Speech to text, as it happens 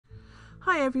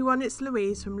Hi everyone, it's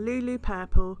Louise from Lulu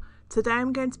Purple. Today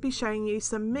I'm going to be showing you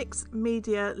some mixed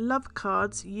media love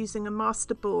cards using a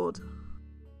master board.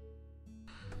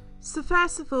 So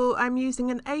first of all, I'm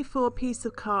using an A4 piece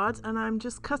of card and I'm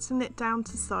just cutting it down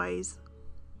to size.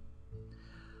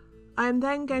 I am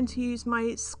then going to use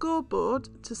my scoreboard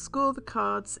to score the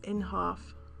cards in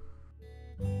half.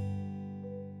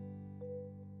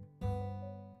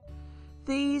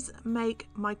 These make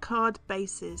my card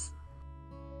bases.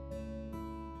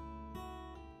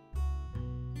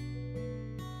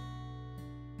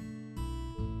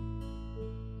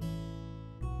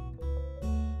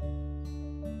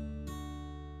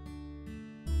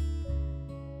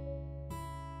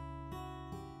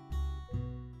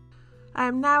 I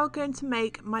am now going to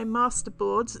make my master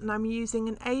boards, and I'm using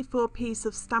an A4 piece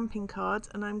of stamping card,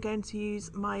 and I'm going to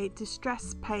use my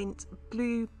Distress Paint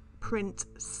blueprint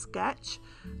sketch,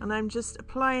 and I'm just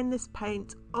applying this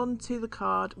paint onto the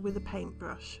card with a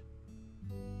paintbrush.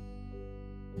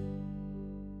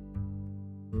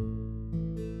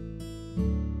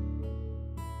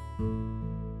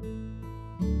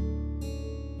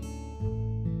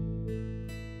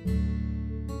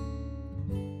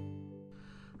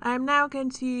 I am now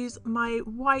going to use my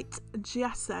white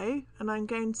gesso, and I'm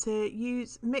going to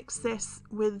mix this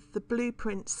with the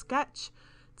blueprint sketch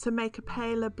to make a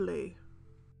paler blue.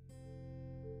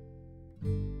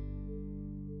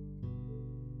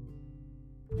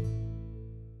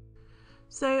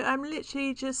 So I'm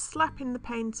literally just slapping the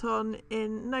paint on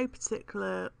in no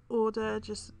particular order,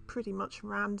 just pretty much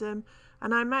random,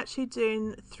 and I'm actually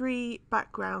doing 3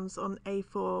 backgrounds on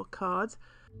A4 card.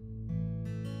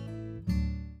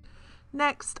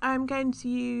 Next, I'm going to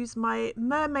use my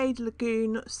Mermaid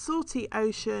Lagoon, Salty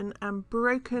Ocean and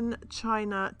Broken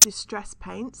China Distress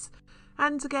Paints.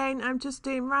 And again, I'm just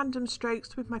doing random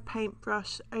strokes with my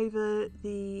paintbrush over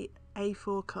the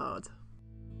A4 card.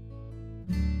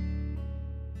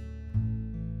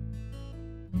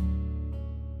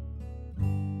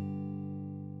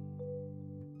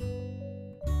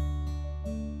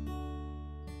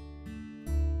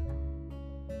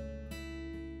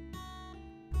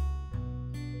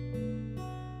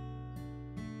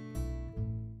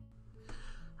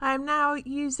 I am now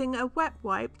using a wet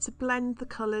wipe to blend the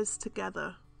colours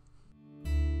together.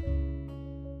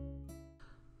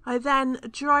 I then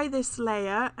dry this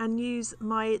layer and use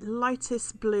my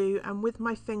lightest blue, and with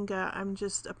my finger I'm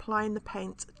just applying the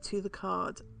paint to the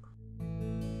card.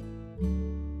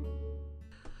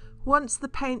 Once the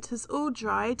paint has all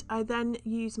dried, I then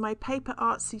use my Paper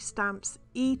Artsy Stamps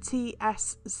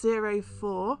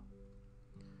ETS04.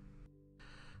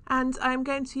 And I'm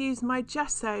going to use my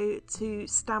gesso to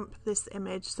stamp this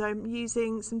image. So I'm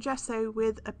using some gesso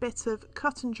with a bit of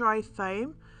cut and dry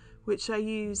foam, which I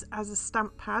use as a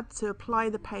stamp pad to apply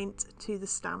the paint to the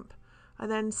stamp. I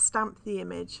then stamp the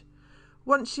image.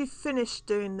 Once you've finished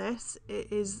doing this,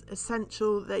 it is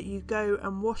essential that you go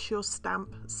and wash your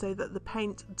stamp so that the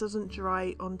paint doesn't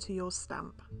dry onto your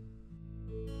stamp.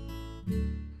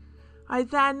 I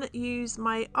then use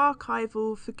my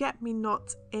archival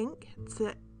Forget-Me-Not ink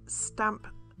to stamp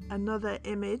another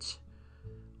image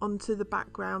onto the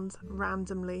background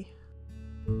randomly.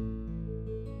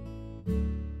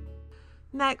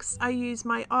 Next, I use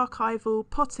my archival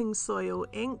Potting Soil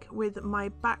ink with my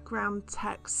background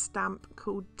text stamp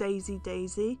called Daisy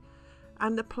Daisy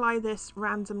and apply this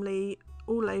randomly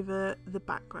all over the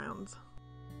background.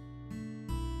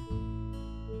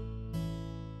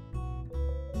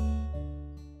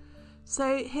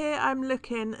 So here I'm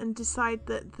looking and decide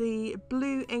that the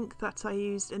blue ink that I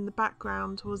used in the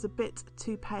background was a bit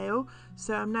too pale,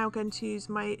 so I'm now going to use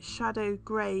my shadow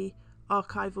grey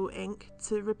archival ink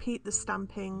to repeat the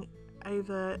stamping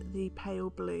over the pale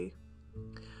blue.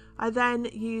 I then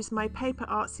use my Paper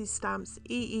Artsy Stamps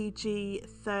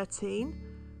EEG13,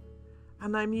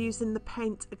 and I'm using the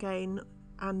paint again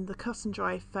and the cut and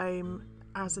dry foam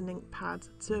as an ink pad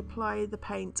to apply the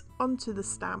paint onto the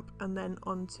stamp and then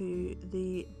onto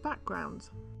the background.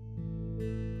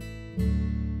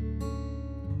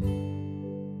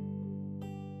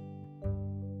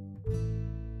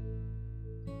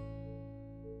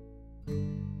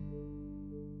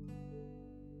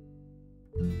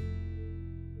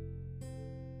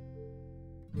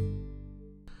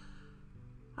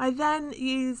 I then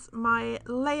use my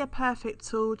Layer Perfect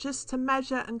tool just to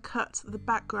measure and cut the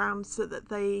background so that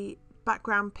the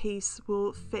background piece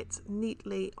will fit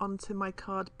neatly onto my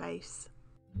card base.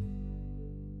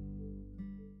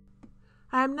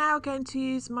 I am now going to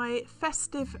use my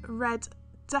Festive Red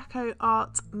Deco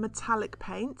Art metallic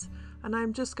paint, and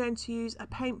I'm just going to use a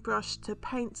paintbrush to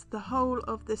paint the whole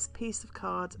of this piece of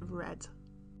card red.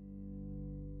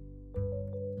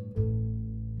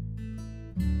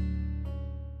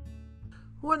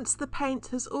 Once the paint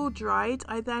has all dried,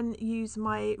 I then use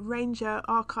my Ranger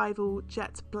Archival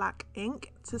Jet Black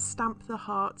ink to stamp the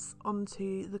hearts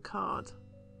onto the card.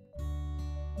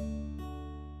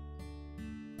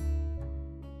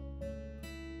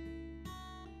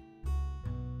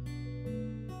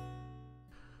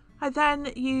 I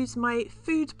then use my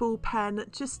foodball pen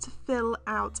just to fill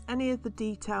out any of the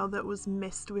detail that was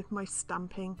missed with my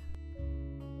stamping.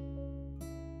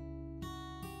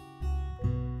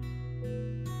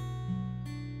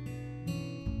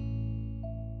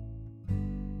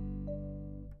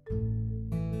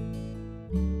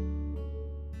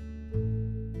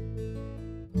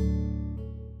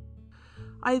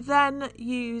 I then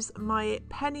use my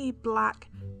penny black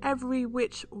Every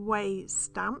Which Way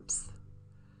stamps,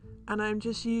 and I'm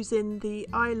just using the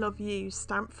I Love You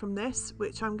stamp from this,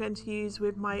 which I'm going to use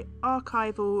with my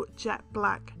Archival Jet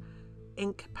Black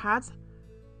ink pad,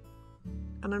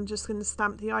 and I'm just going to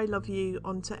stamp the I Love You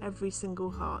onto every single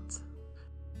heart.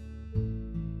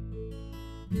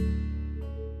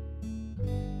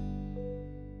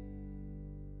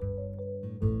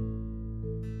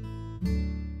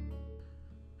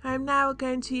 I'm now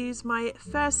going to use my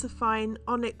VersaFine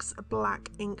Onyx Black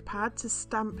ink pad to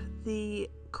stamp the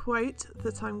quote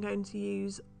that I'm going to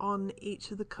use on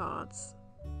each of the cards.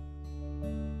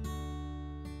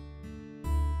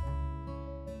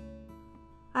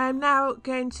 I am now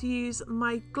going to use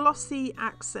my glossy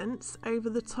accents over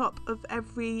the top of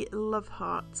every love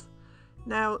heart.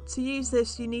 Now, to use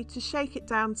this you need to shake it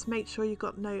down to make sure you've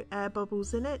got no air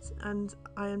bubbles in it, and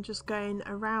I am just going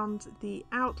around the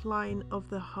outline of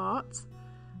the heart,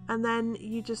 and then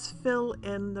you just fill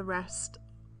in the rest.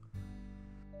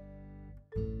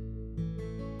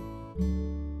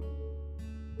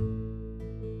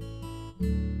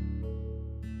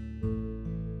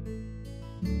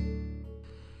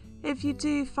 If you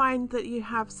do find that you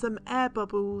have some air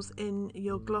bubbles in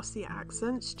your glossy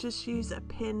accents, just use a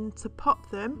pin to pop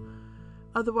them,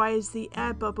 otherwise the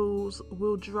air bubbles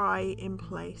will dry in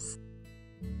place.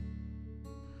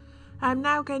 I'm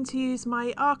now going to use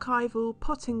my Archival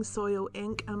Potting Soil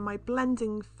ink and my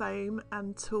blending foam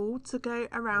and tool to go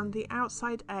around the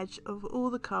outside edge of all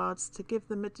the cards to give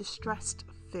them a distressed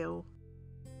feel.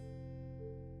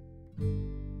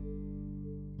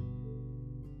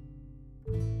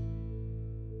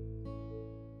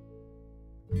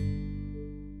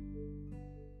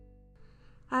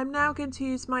 I'm now going to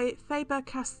use my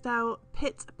Faber-Castell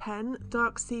Pitt pen,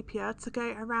 dark sepia, to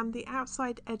go around the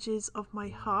outside edges of my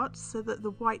heart so that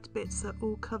the white bits are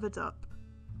all covered up.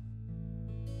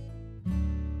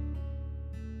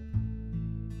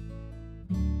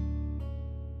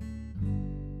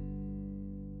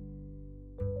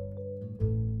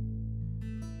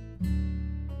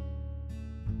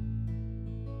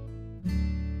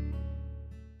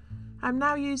 I'm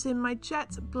now using my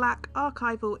Jet Black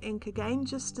Archival ink again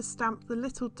just to stamp the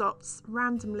little dots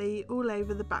randomly all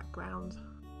over the background.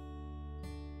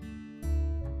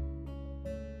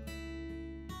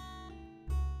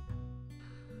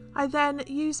 I then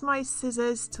use my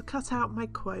scissors to cut out my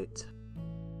quote.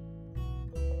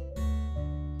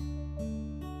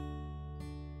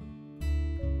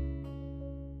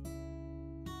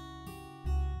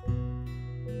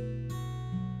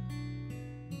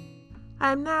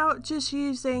 I'm now just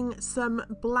using some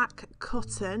black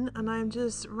cotton and I'm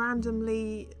just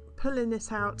randomly pulling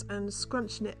it out and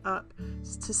scrunching it up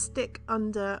to stick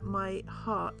under my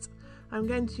heart. I'm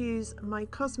going to use my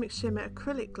Cosmic Shimmer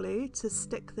acrylic glue to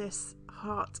stick this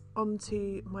heart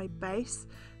onto my base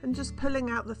and just pulling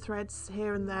out the threads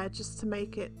here and there just to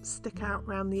make it stick out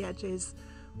around the edges.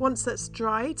 Once that's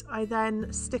dried, I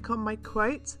then stick on my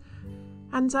quote.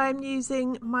 And I'm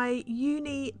using my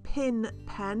Uni Pin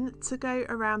pen to go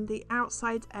around the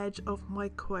outside edge of my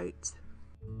quote.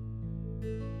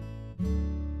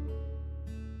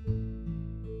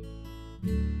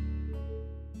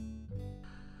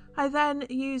 I then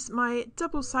use my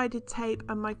double-sided tape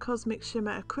and my Cosmic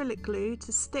Shimmer acrylic glue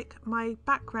to stick my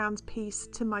background piece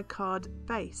to my card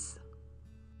base.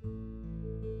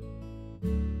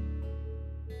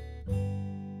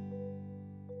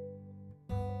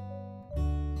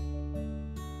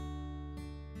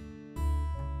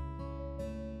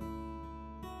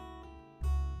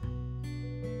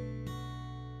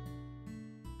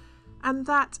 And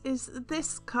that is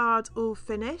this card all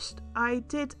finished. I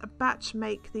did batch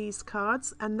make these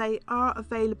cards and they are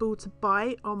available to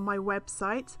buy on my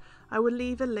website. I will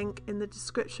leave a link in the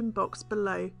description box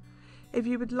below. If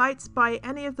you would like to buy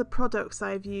any of the products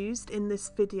I have used in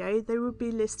this video, they will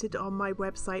be listed on my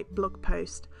website blog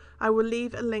post. I will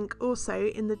leave a link also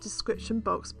in the description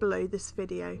box below this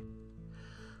video.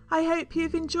 I hope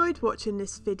you've enjoyed watching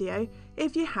this video.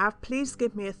 If you have, please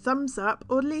give me a thumbs up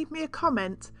or leave me a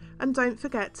comment, and don't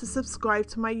forget to subscribe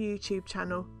to my YouTube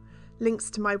channel. Links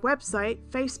to my website,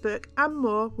 Facebook and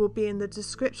more will be in the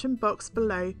description box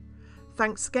below.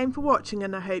 Thanks again for watching,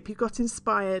 and I hope you got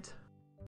inspired.